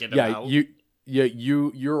able to get him Yeah, out?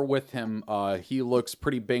 you're with him. He looks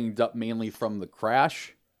pretty banged up, mainly from the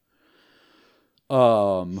crash.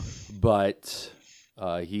 But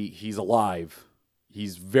he's alive.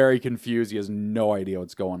 He's very confused. He has no idea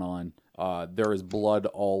what's going on. There is blood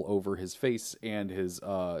all over his face and his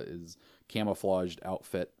camouflaged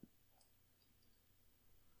outfit.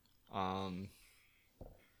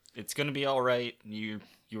 It's gonna be all right. You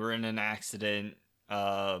were in an accident.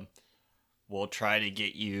 We'll try to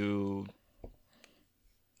get you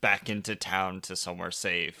back into town to somewhere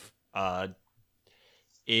safe.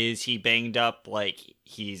 Is he banged up like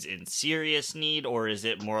he's in serious need, or is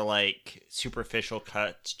it more like superficial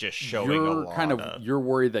cuts just showing You're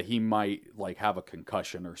worried that he might like have a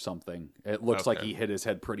concussion or something. It looks like Okay. he hit his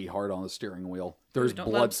head pretty hard on the steering wheel. There's don't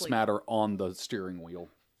let blood him sleep. smatter on the steering wheel.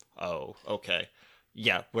 Oh, okay.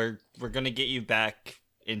 Yeah, we're gonna get you back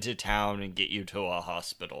into town and get you to a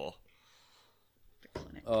hospital.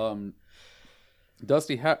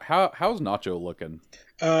 Dusty, how's Nacho looking?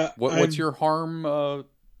 What's your harm?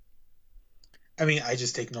 I mean, I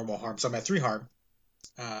just take normal harm, so I'm at 3 harm.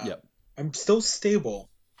 Yep. I'm still stable.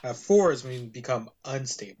 4 is when you become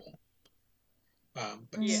unstable. But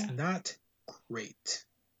Yeah. it's not great.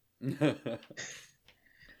 It's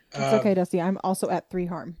okay, Dusty. I'm also at 3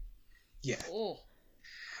 harm. Yeah. Oh.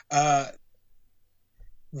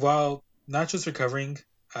 While Nacho's recovering,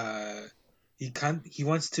 he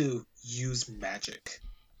wants to use magic.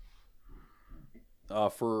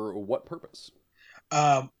 For what purpose?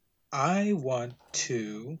 I want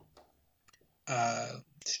to,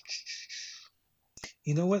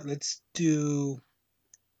 You know what? Let's do.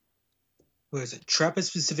 What is it? Trap a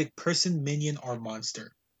specific person, minion, or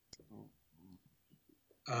monster.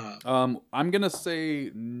 I'm gonna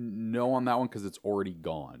say no on that one because it's already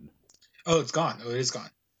gone. Oh, it's gone. Oh, it is gone.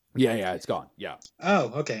 Yeah, it's gone. Yeah.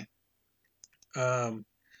 Oh, okay. Okay,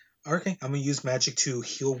 I'm gonna use magic to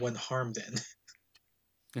heal 1 harm then.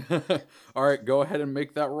 All right, go ahead and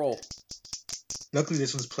make that roll. Luckily,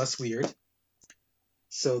 this one's plus weird,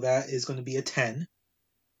 so that is going to be a 10.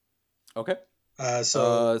 Okay.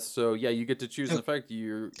 So yeah, you get to choose an effect.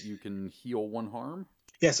 You can heal 1 harm.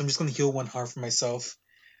 yes, I'm just going to heal 1 harm for myself.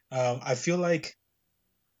 I feel like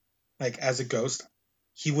as a ghost,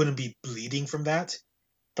 he wouldn't be bleeding from that,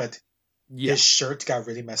 but Yeah. his shirt got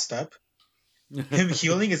really messed up. Him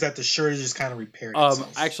healing is that the shirt is just kind of repaired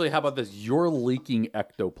itself. Actually, how about this? You're leaking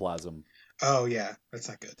ectoplasm. Oh yeah, that's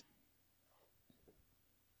not good.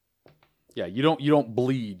 Yeah, you don't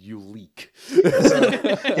bleed, you leak. So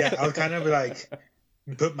yeah, I would kind of like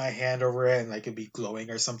put my hand over it and like it'd be glowing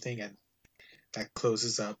or something, and that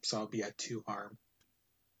closes up, so I'll be at 2 harm.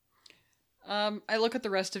 I look at the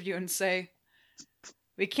rest of you and say,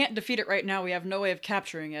 we can't defeat it right now. We have no way of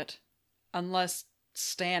capturing it. Unless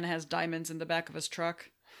Stan has diamonds in the back of his truck.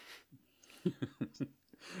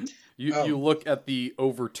 You look at the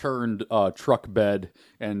overturned truck bed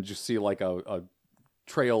and just see like a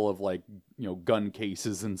trail of like, gun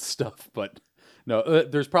cases and stuff. But no,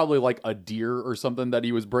 there's probably like a deer or something that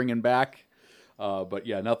he was bringing back. But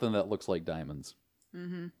yeah, nothing that looks like diamonds.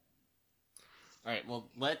 Mm-hmm. All right, well,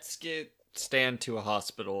 let's get Stan to a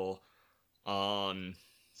hospital, and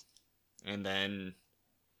then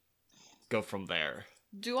go from there.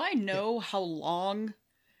 Do I know how long?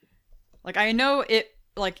 Like, I know it,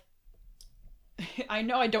 like, I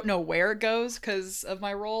know I don't know where it goes because of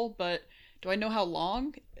my role, but do I know how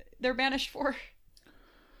long they're banished for?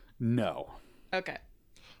 No. Okay.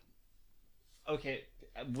 Okay,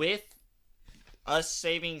 with us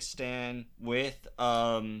saving Stan, with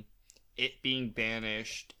it being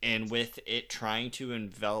banished, and with it trying to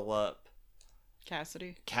envelop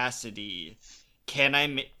Cassidy, can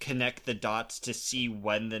I connect the dots to see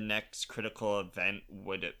when the next critical event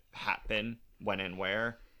would happen, when and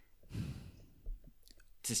where?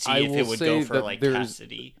 To see if it would go for like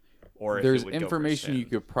Cassidy, or if there's it would go for information you Stan.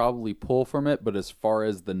 could probably pull from it, but as far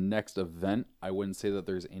as the next event, I wouldn't say that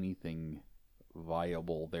there's anything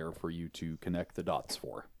viable there for you to connect the dots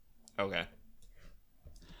for. Okay.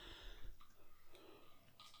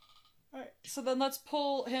 Alright, so then let's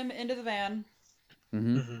pull him into the van.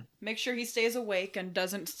 Mm-hmm. Make sure he stays awake and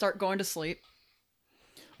doesn't start going to sleep.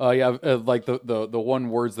 Yeah, like the one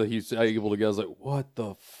words that he's able to get is like, what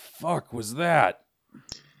the fuck was that?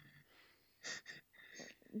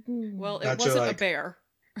 Well, it Nacho, wasn't a like- bear.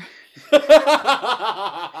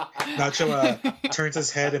 Nacho turns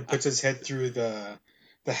his head and puts his head through the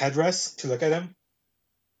headrest to look at him.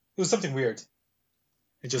 It was something weird.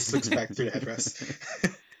 It just looks back through the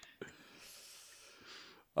headrest.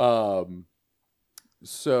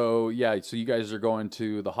 So you guys are going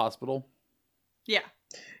to the hospital? Yeah.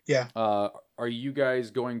 Yeah. Are you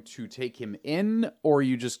guys going to take him in, or are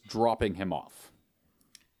you just dropping him off?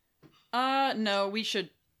 No, we should.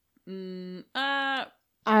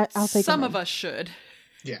 I'll take some him of in. us should.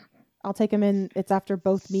 Yeah. I'll take him in. It's after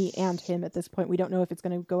both me and him at this point. We don't know if it's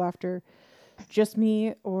going to go after just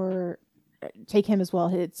me or take him as well.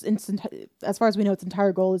 It's as far as we know, its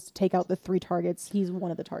entire goal is to take out the 3 targets. He's one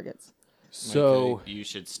of the targets. So Micah, you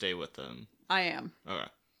should stay with them. I am.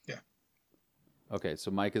 okay,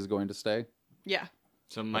 so Mike is going to stay. Yeah.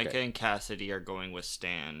 So Micah Okay. and Cassidy are going with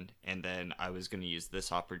Stan, and then I was going to use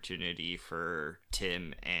this opportunity for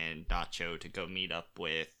Tim and Nacho to go meet up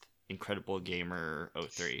with Incredible Gamer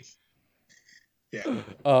 03. Yeah.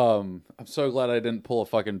 I'm so glad I didn't pull a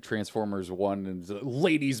fucking Transformers 1 and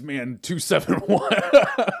Ladies Man 271.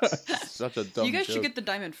 Such a dumb You guys joke. should get the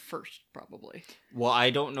diamond first, probably. Well, I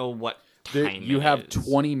don't know what time You it have is.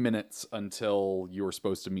 20 minutes until you're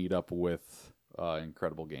supposed to meet up with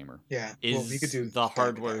Incredible Gamer. Yeah. Is well, we could do the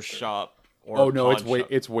hardware shop or Oh no, pawn shop?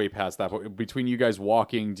 it's way past that point. Between you guys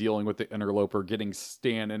walking, dealing with the interloper, getting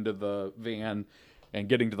Stan into the van, and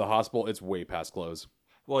getting to the hospital, it's way past close.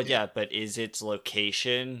 Well, yeah, but is its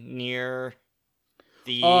location near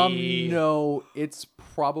the... No, it's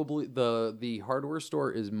probably the hardware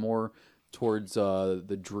store is more towards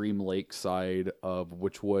the Dream Lake side of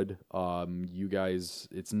Witchwood. You guys,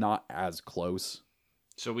 it's not as close.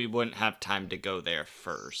 So we wouldn't have time to go there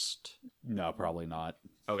first. No, probably not.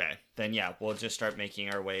 Okay, then yeah, we'll just start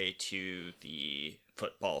making our way to the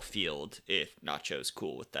football field if Nacho's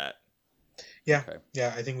cool with that. Yeah. Okay.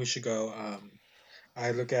 Yeah, I think we should go.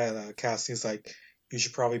 I look at Cassie's like, you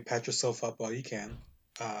should probably patch yourself up while you can.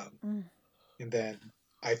 And then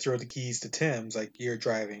I throw the keys to Tim's, like, you're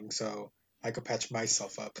driving, so I could patch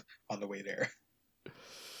myself up on the way there.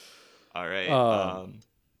 All right.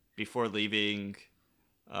 Before leaving,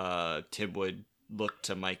 Tim would look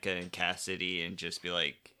to Micah and Cassidy and just be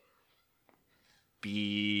like,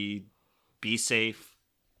 be safe,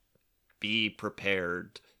 be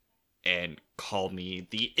prepared, and call me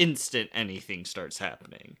the instant anything starts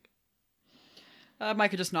happening.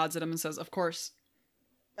 Micah just nods at him and says, "Of course."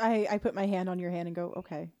 I put my hand on your hand and go,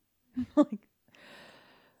 okay. Like,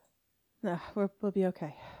 no, we'll be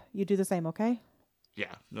okay. You do the same, okay?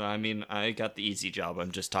 Yeah, no, I mean, I got the easy job.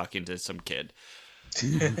 I'm just talking to some kid.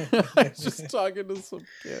 Just talking to some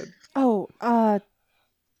kid. Oh,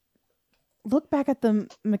 look back at the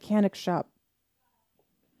mechanic shop.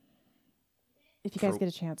 If you guys get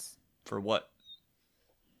a chance. For what?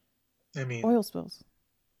 I mean, Oil spills.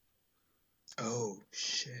 oh,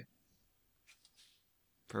 shit.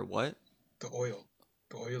 For what? The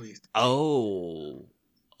oily. Oh.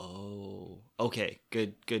 Okay,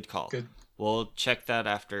 good call. Good. We'll check that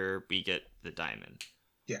after we get the diamond.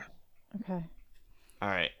 Yeah. Okay. All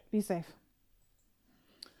right. Be safe.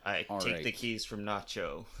 I All take right. the keys from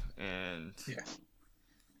Nacho and Yeah.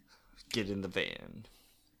 get in the van.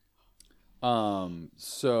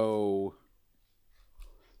 So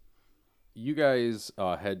you guys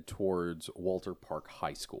head towards Walter Park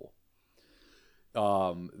High School.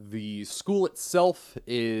 The school itself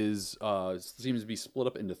is seems to be split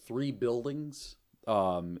up into 3 buildings.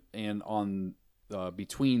 And on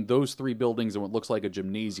between those 3 buildings and what looks like a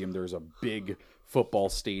gymnasium, there's a big football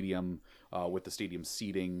stadium with the stadium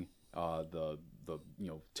seating, the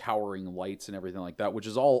towering lights and everything like that, which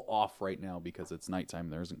is all off right now because it's nighttime.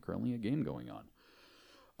 There isn't currently a game going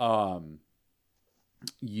on.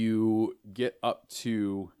 You get up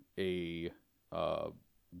to a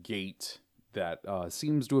gate that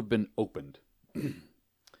seems to have been opened.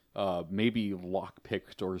 Maybe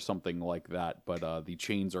lock-picked or something like that, but the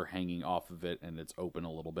chains are hanging off of it, and it's open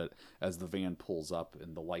a little bit as the van pulls up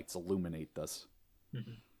and the lights illuminate this.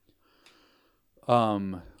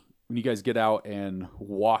 When you guys get out and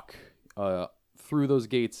walk through those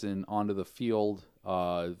gates and onto the field,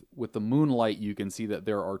 with the moonlight, you can see that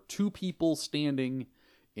there are 2 people standing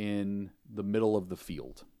in the middle of the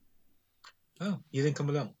field. Oh, you didn't come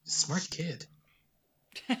along. Smart kid.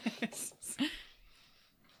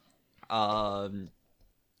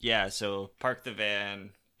 Yeah, so park the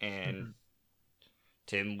van, and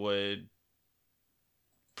Tim would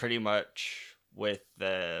pretty much, with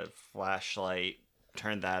the flashlight,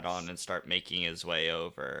 turn that on and start making his way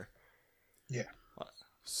over. Yeah.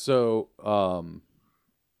 So,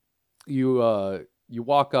 you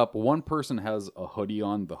walk up. One person has a hoodie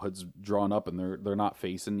on. The hood's drawn up, and they're not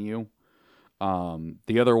facing you.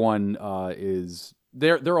 The other one is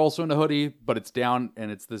they're also in a hoodie, but it's down,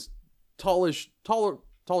 and it's this taller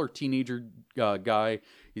teenager guy.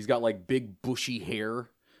 He's got like big bushy hair,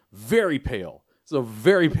 very pale. It's a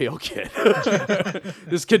very pale kid.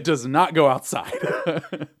 This kid does not go outside.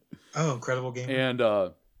 Oh, incredible game.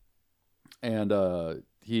 And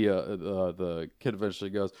he the kid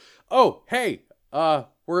eventually goes, "Oh, hey,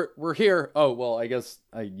 we're here. Oh, well, I guess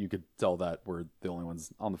you could tell that we're the only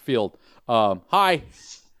ones on the field. Hi,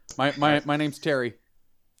 my name's Terry."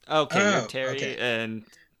 Okay, you're Terry, okay. and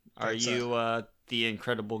are That's, you the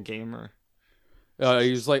incredible gamer?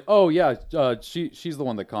 He's like, "Oh yeah, she's the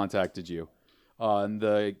one that contacted you." And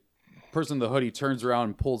the person in the hoodie turns around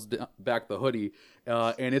and pulls back the hoodie,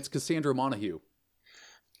 and it's Cassandra Montague.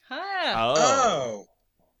 Hi. Oh.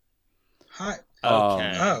 Hi.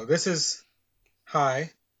 Okay. Oh, this is... Hi.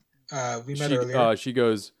 We met earlier. She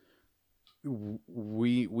goes,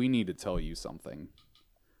 we need to tell you something.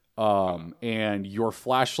 And your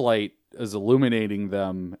flashlight is illuminating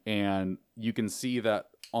them, and you can see that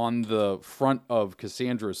on the front of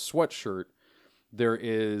Cassandra's sweatshirt, there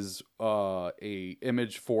is a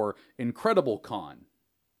image for Incredible Con.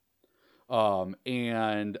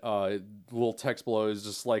 And little text below is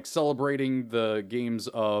just like celebrating the games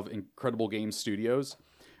of Incredible Games Studios.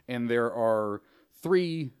 And there are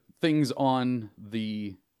 3 things on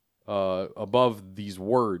the above these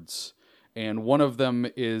words. And one of them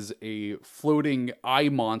is a floating eye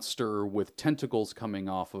monster with tentacles coming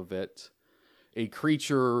off of it. A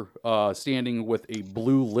creature standing with a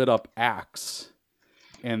blue lit up axe.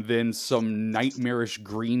 And then some nightmarish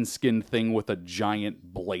green skin thing with a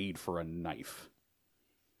giant blade for a knife.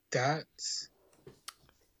 That's...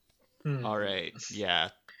 All right. Yeah.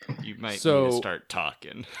 You might need So- to start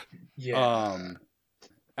talking. Yeah.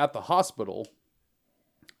 At the hospital,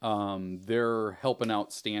 They're helping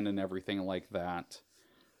out Stan and everything like that.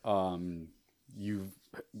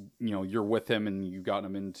 You're with him and you got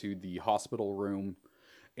him into the hospital room,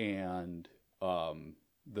 and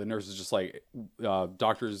the nurse is just like,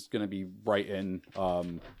 doctor's gonna be right in.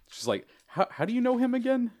 She's like, how do you know him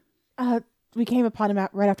again? We came upon him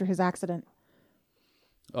right after his accident.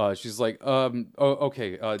 She's like,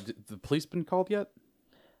 okay. Did the police been called yet?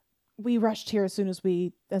 We rushed here as soon as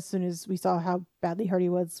we saw how badly hurt he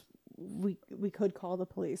was. We could call the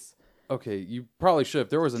police. Okay, you probably should. If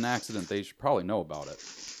there was an accident, they should probably know about it.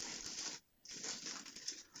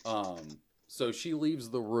 So she leaves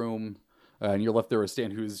the room, and you're left there with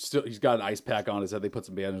Stan, he's got an ice pack on his head. They put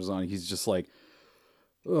some bandages on. He's just like,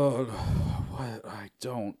 oh, what?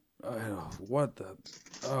 What the?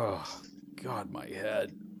 Oh, God, my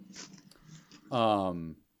head.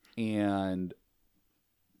 And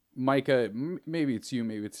Micah, maybe it's you,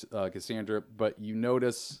 maybe it's Cassandra, but you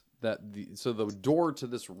notice that the door to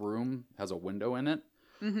this room has a window in it.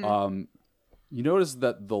 Mm-hmm. You notice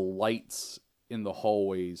that the lights in the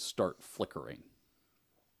hallways start flickering.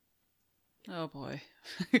 Oh boy.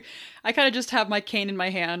 I kind of just have my cane in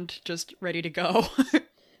my hand, just ready to go.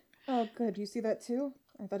 Oh, good. You see that too?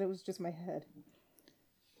 I thought it was just my head.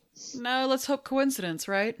 No, let's hope coincidence,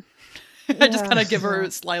 right? Yeah. I just kind of give her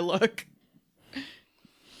a sly look.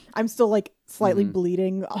 I'm still like slightly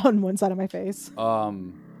bleeding on one side of my face.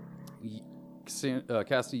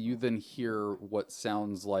 Cassie, you then hear what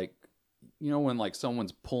sounds like, when like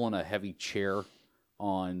someone's pulling a heavy chair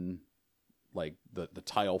on like the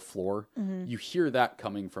tile floor. Mm-hmm. You hear that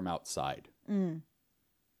coming from outside. Mm.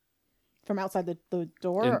 From outside the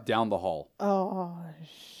door? And down the hall. Oh,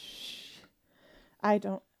 I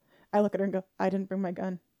look at her and go, I didn't bring my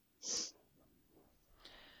gun.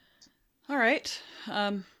 All right.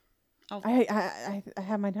 I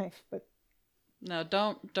have my knife, but no,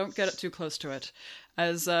 don't get it too close to it.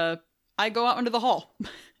 As I go out into the hall.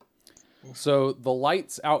 So the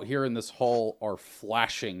lights out here in this hall are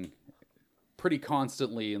flashing pretty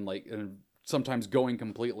constantly, and sometimes going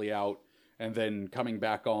completely out and then coming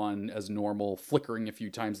back on as normal, flickering a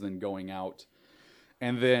few times and then going out.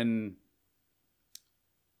 And then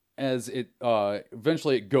as it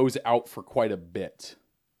eventually it goes out for quite a bit.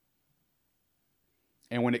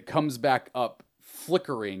 And when it comes back up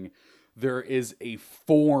flickering, there is a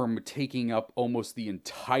form taking up almost the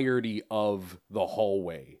entirety of the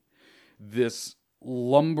hallway. This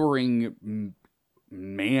lumbering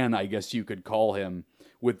man, I guess you could call him,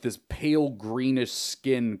 with this pale greenish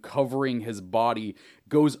skin covering his body,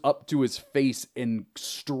 goes up to his face and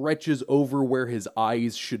stretches over where his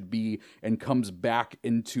eyes should be and comes back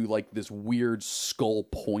into like this weird skull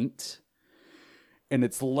point. And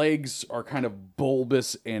its legs are kind of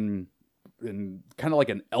bulbous and kind of like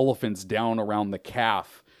an elephant's down around the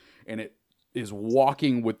calf. And it is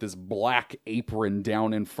walking with this black apron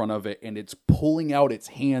down in front of it, and it's pulling out its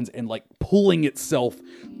hands and like pulling itself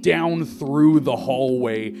down through the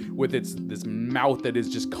hallway with this mouth that is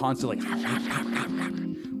just constantly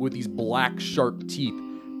with these black sharp teeth,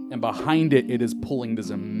 and behind it is pulling this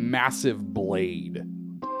massive blade.